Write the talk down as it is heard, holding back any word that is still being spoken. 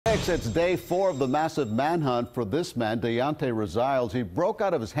Folks, it's day 4 of the massive manhunt for this man, Deontay Rosales. He broke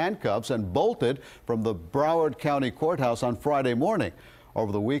out of his handcuffs and bolted from the Broward County Courthouse on Friday morning.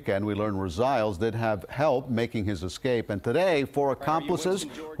 Over the weekend, we learned Rosales did have help making his escape. And today, 4 accomplices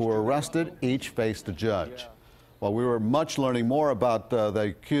who were arrested each faced a judge. While we were much learning more about the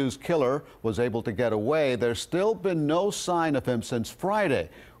accused killer was able to get away, there's still been no sign of him since Friday.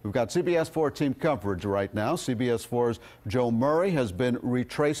 We've got CBS 4 team coverage right now. CBS 4's Joe Murray has been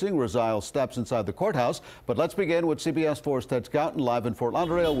retracing Rosales' steps inside the courthouse. But let's begin with CBS 4's Ted Scouten live in Fort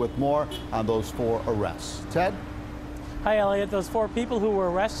Lauderdale with more on those 4 arrests. Ted? Hi, Elliot. Those 4 people who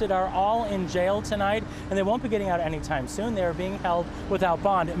were arrested are all in jail tonight, and they won't be getting out anytime soon. They are being held without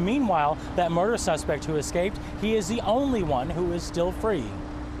bond. Meanwhile, that murder suspect who escaped, he is the only one who is still free.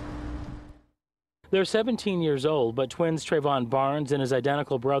 They're 17 years old, but twins Trayvon Barnes and his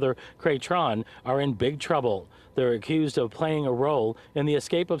identical brother Craytron are in big trouble. They're accused of playing a role in the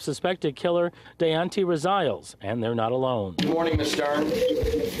escape of suspected killer Deontay Rosales, and they're not alone. Good morning, Ms. Stern.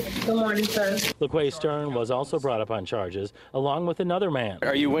 Good morning, sir. LaQuay Stern was also brought up on charges, along with another man.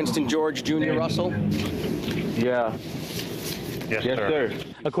 Are you Winston George Jr. Russell? Yeah. Yes, sir.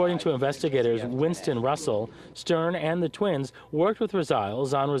 According to investigators Winston Russell, Stern and the twins worked with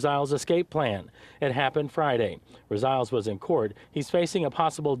Rosales on Rosales' escape plan. It happened Friday. Rosales was in court. He's facing a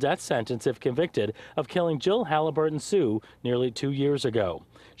possible death sentence if convicted of killing Jill Halliburton Sue nearly 2 years ago.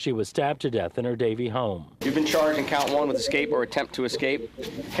 She was stabbed to death in her Davie home. You've been charged in count 1 with escape or attempt to escape.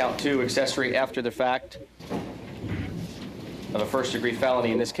 Count 2, accessory after the fact of a first-degree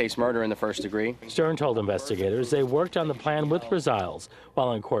felony, in this case murder in the first degree. Stern told investigators they worked on the plan with Rosales.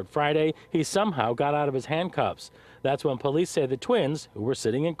 While in court Friday, he somehow got out of his handcuffs. That's when police say the twins, who were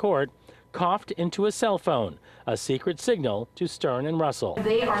sitting in court, coughed into a cell phone, a secret signal to Stern and Russell.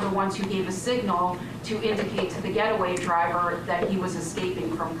 They are the ones who gave a signal to indicate to the getaway driver that he was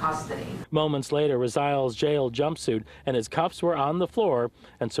escaping from custody. Moments later, Rosales' jail jumpsuit and his cuffs were on the floor,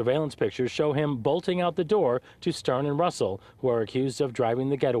 and surveillance pictures show him bolting out the door to Stern and Russell, who are accused of driving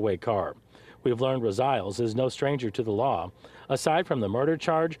the getaway car. We've learned Rosales is no stranger to the law. Aside from the murder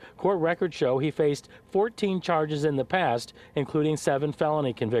charge, court records show he faced 14 charges in the past, including 7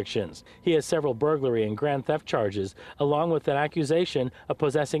 felony convictions. He has several burglary and grand theft charges, along with an accusation of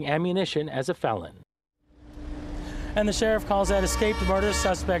possessing ammunition as a felon. And the sheriff calls that escaped murder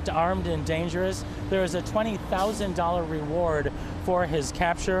suspect armed and dangerous. There is a $20,000 reward for his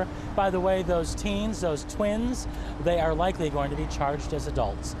capture. By the way, those teens, those twins, they are likely going to be charged as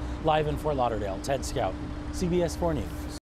adults. Live in Fort Lauderdale, Ted Scouten, CBS 4 News.